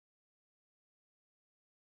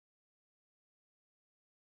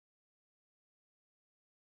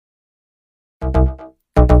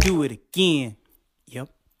do it again. Yep,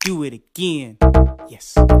 do it again.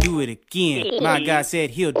 Yes, do it again. My God said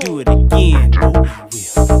he'll do it again. Oh, he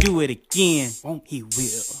will. Do it again. Won't he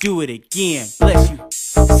will. Do it again. Bless you.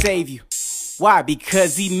 Save you. Why?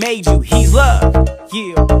 Because he made you. He's love.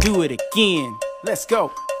 He'll do it again. Let's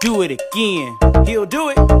go. Do it again. He'll do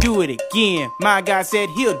it. Do it again. My God said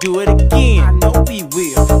he'll do it again. I know he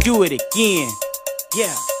will. Do it again.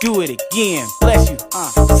 Yeah, do it again. Bless you.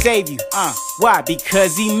 Save you. Why?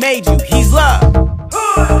 Because he made you. He's love.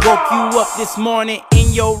 Woke you up this morning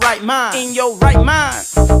in your right mind. In your right mind.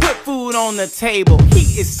 Put food on the table.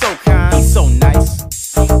 He is so kind. He's so nice.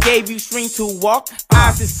 Gave you strength to walk,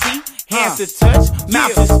 eyes to see, hands to touch,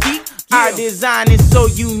 mouth to speak. Our design is so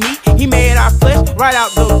unique. He made our flesh right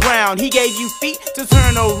out the ground. He gave you feet to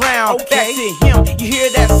turn around. Back to him. You hear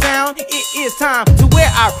that sound? It is time to wear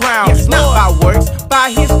our crown. Yes, not by works,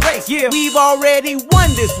 by his grace. Yeah, we've already won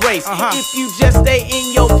this race. If you just stay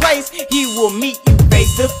in your place, he will meet you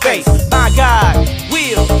face to face. My God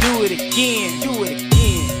will do it again. Do it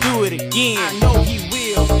again. Do it again. I know he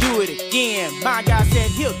will do it again. My God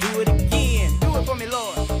said he'll do it again. Do it for me,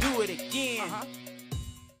 Lord. Do it again.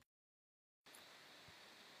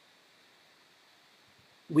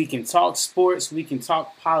 We can talk sports, we can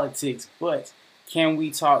talk politics, but can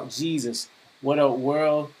we talk Jesus? What Up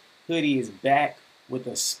World? Hoodie is back with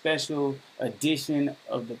a special edition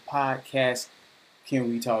of the podcast, Can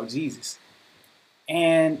We Talk Jesus?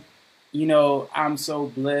 And, you know, I'm so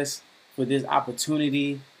blessed for this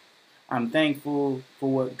opportunity. I'm thankful for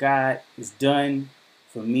what God has done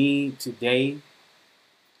for me today.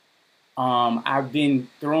 I've been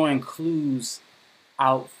throwing clues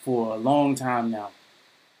out for a long time now.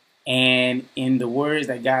 And in the words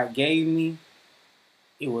that God gave me,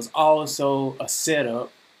 it was also a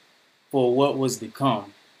setup for what was to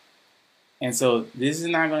come. And so this is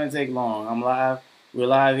not going to take long. I'm live. We're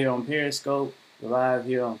live here on Periscope. We're live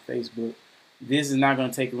here on Facebook. This is not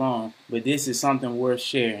going to take long, but this is something worth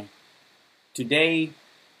sharing. Today,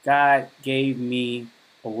 God gave me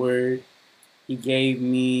a word. He gave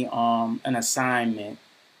me an assignment.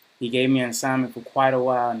 He gave me an assignment for quite a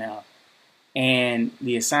while now. And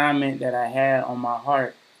the assignment that I had on my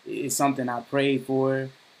heart is something I prayed for.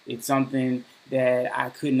 It's something that I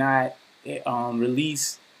could not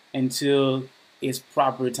release until its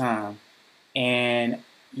proper time. And,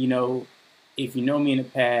 you know, if you know me in the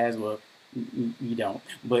past, well, you don't.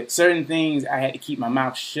 But certain things I had to keep my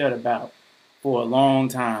mouth shut about for a long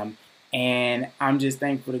time. And I'm just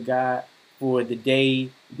thankful to God for the day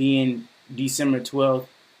being December 12th,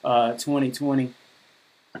 2020.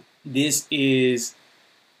 This is,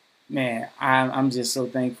 man, I'm just so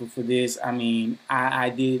thankful for this. I mean,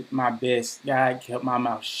 I did my best. God kept my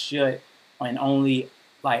mouth shut and only,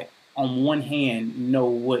 like, on one hand, know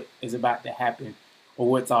what is about to happen or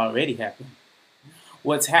what's already happened.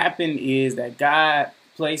 What's happened is that God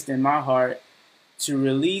placed in my heart to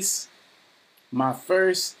release my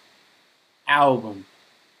first album,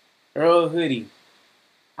 Earl Hoodie.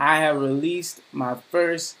 I have released my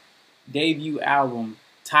first debut album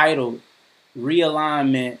titled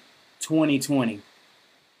Realignment 2020.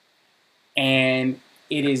 And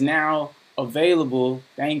it is now available.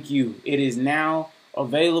 Thank you. It is now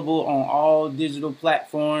available on all digital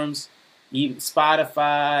platforms, even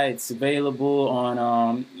Spotify. It's available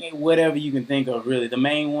on whatever you can think of, really. The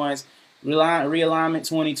main ones, Realignment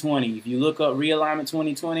 2020. If you look up Realignment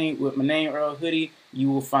 2020 with my name, Earl Hoodie, you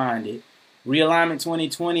will find it. Realignment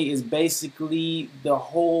 2020 is basically the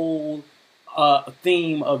whole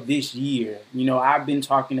theme of this year. You know, I've been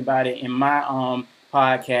talking about it in my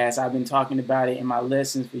podcast. I've been talking about it in my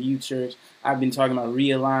lessons for youth church. I've been talking about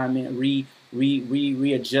realignment,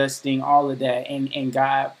 readjusting, all of that. And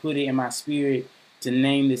God put it in my spirit to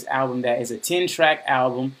name this album that. It's a 10-track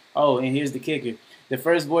album. Oh, and here's the kicker. The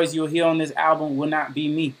first voice you'll hear on this album will not be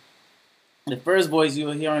me. The first voice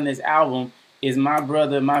you'll hear on this album is my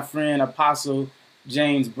brother, my friend, Apostle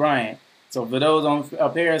James Bryant. So for those on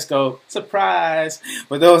Periscope, surprise.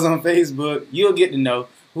 For those on Facebook, you'll get to know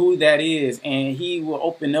who that is. And he will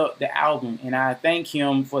open up the album. And I thank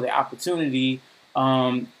him for the opportunity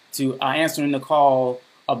to answering the call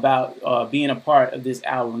about being a part of this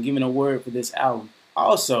album, giving a word for this album.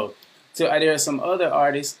 Also, there are some other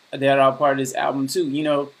artists that are part of this album too. You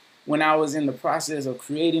know, when I was in the process of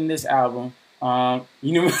creating this album,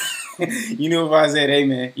 you know, if I said, hey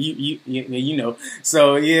man, you know.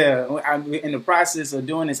 So yeah, I'm in the process of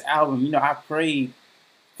doing this album. You know, I prayed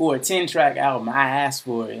for a 10-track album. I asked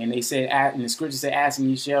for it, and they said, and the scripture said, "Ask and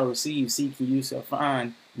you shall receive; seek and you shall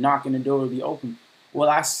find; knock and the door will be open." Well,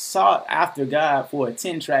 I sought after God for a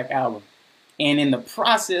 10-track album, And in the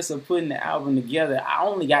process of putting the album together, I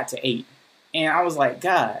only got to 8. And I was like,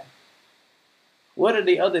 God, what are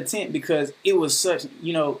the other 10? Because it was such,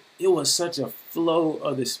 it was such a flow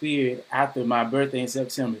of the Spirit after my birthday in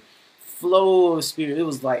September. Flow of Spirit. It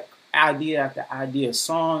was like idea after idea,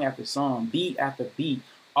 song after song, beat after beat.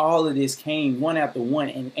 All of this came one after one,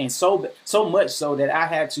 and so much so that I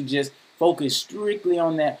had to just focus strictly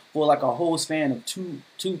on that for like a whole span of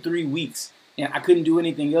 3 weeks. And I couldn't do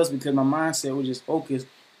anything else because my mindset was just focused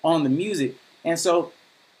on the music. And so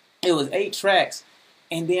it was 8 tracks.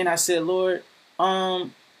 And then I said, Lord,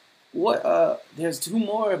 there's 2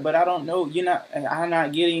 more, but I don't know. I'm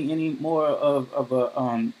not getting any more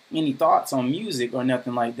of any thoughts on music or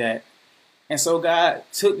nothing like that. And so God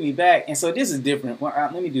took me back. And so this is different. Well,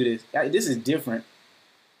 let me do this. This is different.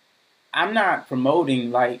 I'm not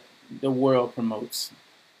promoting like the world promotes.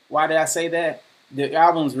 Why did I say that? The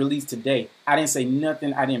album's released today. I didn't say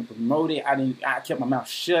nothing. I didn't promote it. I kept my mouth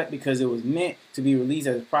shut because it was meant to be released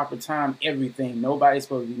at the proper time. Everything. Nobody's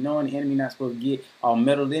supposed to be knowing. The enemy not supposed to get all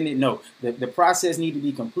meddled in it. No. The process needed to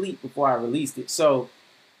be complete before I released it. So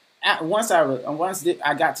once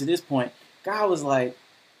I got to this point, God was like,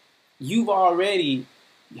 you've already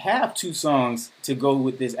have 2 songs to go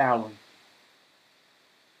with this album.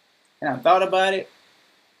 And I thought about it.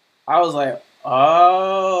 I was like,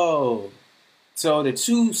 oh. So the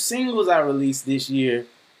 2 singles I released this year,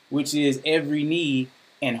 which is Every Knee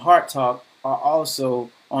and Heart Talk, are also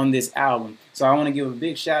on this album. So I want to give a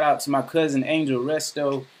big shout out to my cousin Angel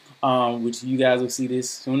Resto, which you guys will see this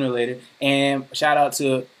sooner or later. And shout out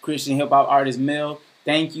to Christian hip hop artist Mel.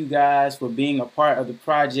 Thank you guys for being a part of the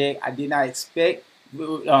project. I did not expect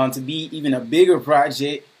to be even a bigger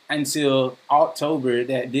project until October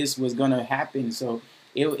that this was gonna happen. So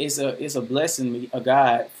it's a blessing of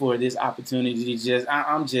God for this opportunity to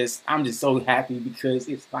I'm just so happy because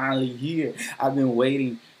it's finally here. I've been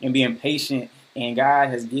waiting and being patient, and God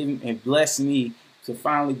has given and blessed me to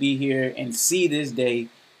finally be here and see this day,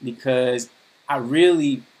 because I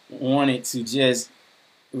really wanted to just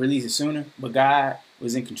release it sooner, but God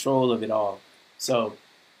was in control of it all. So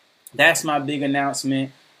that's my big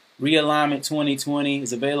announcement. Realignment 2020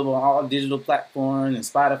 is available on all digital platforms and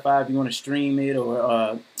Spotify if you want to stream it,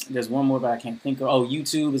 or there's one more but I can't think of. Oh,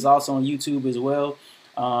 YouTube is also on YouTube as well.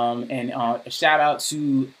 And a shout out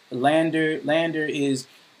to Lander. Lander is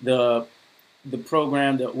the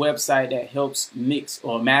program, the website that helps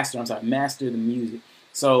master the music.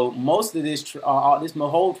 So most of this my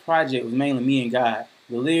whole project was mainly me and God.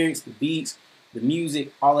 The lyrics, the beats, the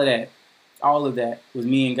music, all of that was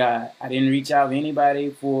me and God. I didn't reach out to anybody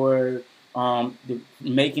for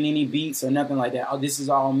making any beats or nothing like that. This is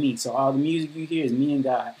all me. So all the music you hear is me and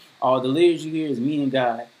God. All the lyrics you hear is me and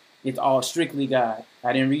God. It's all strictly God.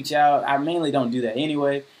 I didn't reach out. I mainly don't do that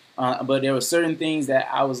anyway. But there were certain things that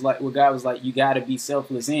I was like, where God was like, you got to be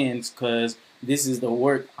selfless in, because this is the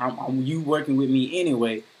work. You working with me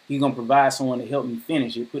anyway. He's going to provide someone to help me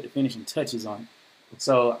finish it, put the finishing touches on it.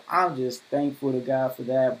 So I'm just thankful to God for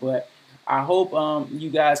that. But I hope you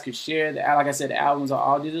guys could share that. Like I said, the albums are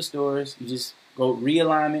all digital stores. You just go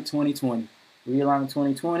Realignment 2020. Realignment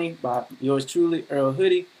 2020 by yours truly, Earl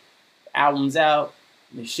Hoodie. The album's out.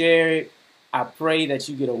 You share it. I pray that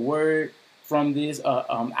you get a word from this.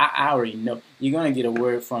 I already know you're going to get a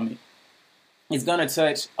word from it. It's going to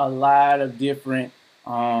touch a lot of different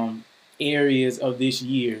areas of this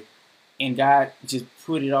year. And God just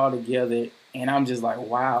put it all together. And I'm just like,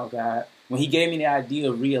 wow, God. When he gave me the idea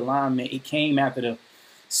of realignment, it came after the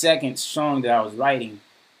second song that I was writing.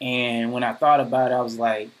 And when I thought about it, I was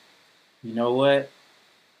like, you know what?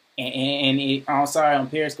 I'm sorry on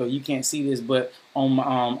Periscope, you can't see this, but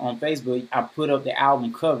on Facebook, I put up the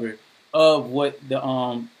album cover of what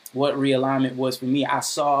realignment was for me. I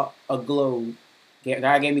saw a globe.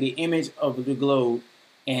 God gave me the image of the globe,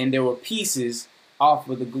 and there were pieces off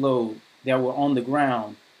of the globe that were on the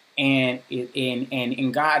ground. And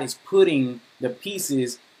God is putting the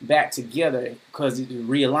pieces back together because it's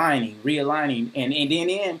realigning,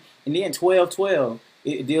 and then 12:12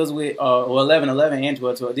 it deals with 11:11 and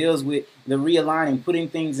 12:12 deals with the realigning, putting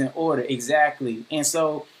things in order exactly. And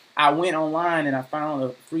so I went online and I found a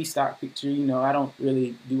free stock picture. I don't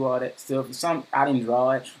really do all that stuff. I didn't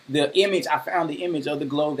draw it. I found the image of the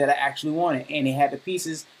globe that I actually wanted, and it had the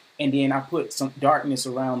pieces. And then I put some darkness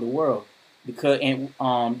around the world. Because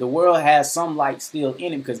the world has some light still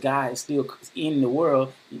in it, because God is still in the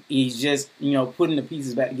world. He's just putting the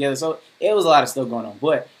pieces back together. So it was a lot of stuff going on.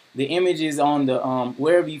 But the image is on the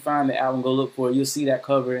wherever you find the album, go look for it. You'll see that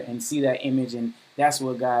cover and see that image, and that's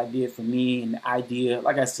what God did for me. And the idea,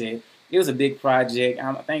 like I said, it was a big project.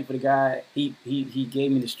 I'm thankful to God. He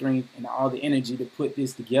gave me the strength and all the energy to put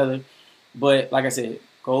this together. But like I said,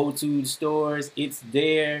 go to the stores. It's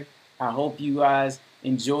there. I hope you guys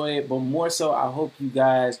enjoy it. But more so, I hope you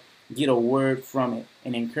guys get a word from it,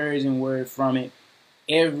 an encouraging word from it.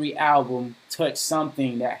 Every album touched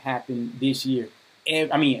something that happened this year.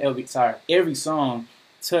 Every song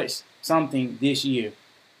touched something this year.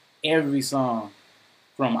 Every song,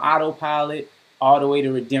 from Autopilot all the way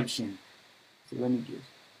to Redemption. So let me get.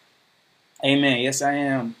 Amen. Yes, I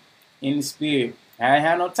am in the spirit. I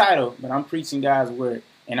have no title, but I'm preaching God's word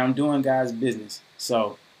and I'm doing God's business.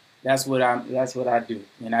 So that's what I do,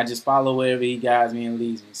 and I just follow wherever He guides me and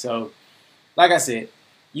leads me. So, like I said,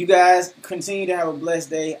 you guys continue to have a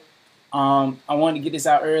blessed day. I wanted to get this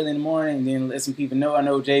out early in the morning and then let some people know. I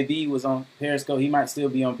know JB was on Periscope. He might still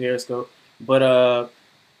be on Periscope, but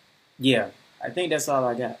yeah, I think that's all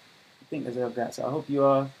I got. I think that's all I got. So I hope you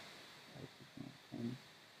all.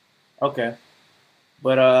 Okay.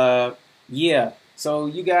 But yeah. So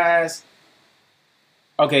you guys,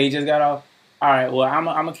 okay, he just got off. All right. Well, I'm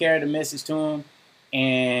gonna carry the message to him,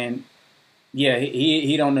 and yeah,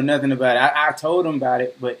 he don't know nothing about it. I told him about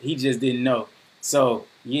it, but he just didn't know. So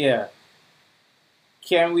yeah,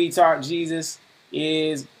 Can We Talk Jesus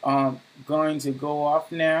is going to go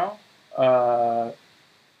off now.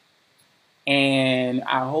 And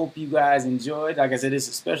I hope you guys enjoyed. Like I said, it's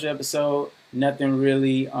a special episode. Nothing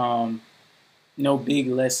really, no big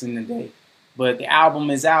lesson today. But the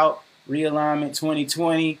album is out, Realignment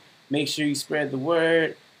 2020. Make sure you spread the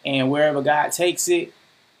word. And wherever God takes it,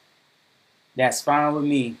 that's fine with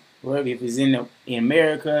me. Wherever, if it's in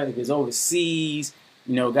America, if it's overseas,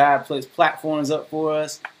 you know, God puts platforms up for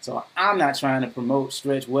us. So I'm not trying to promote,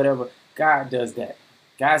 stretch, whatever. God does that.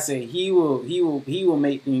 God said He will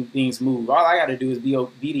make things move. All I got to do is be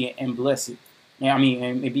obedient and bless it.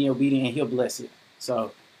 And be obedient and He'll bless it.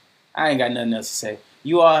 So I ain't got nothing else to say.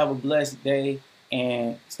 You all have a blessed day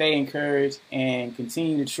and stay encouraged and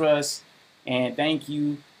continue to trust. And thank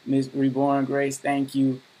you, Miss Reborn Grace. Thank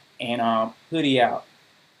you. And Hoodie out.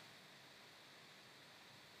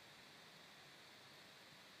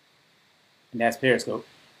 And that's Periscope.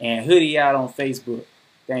 And Hoodie out on Facebook.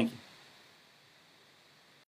 Thank you.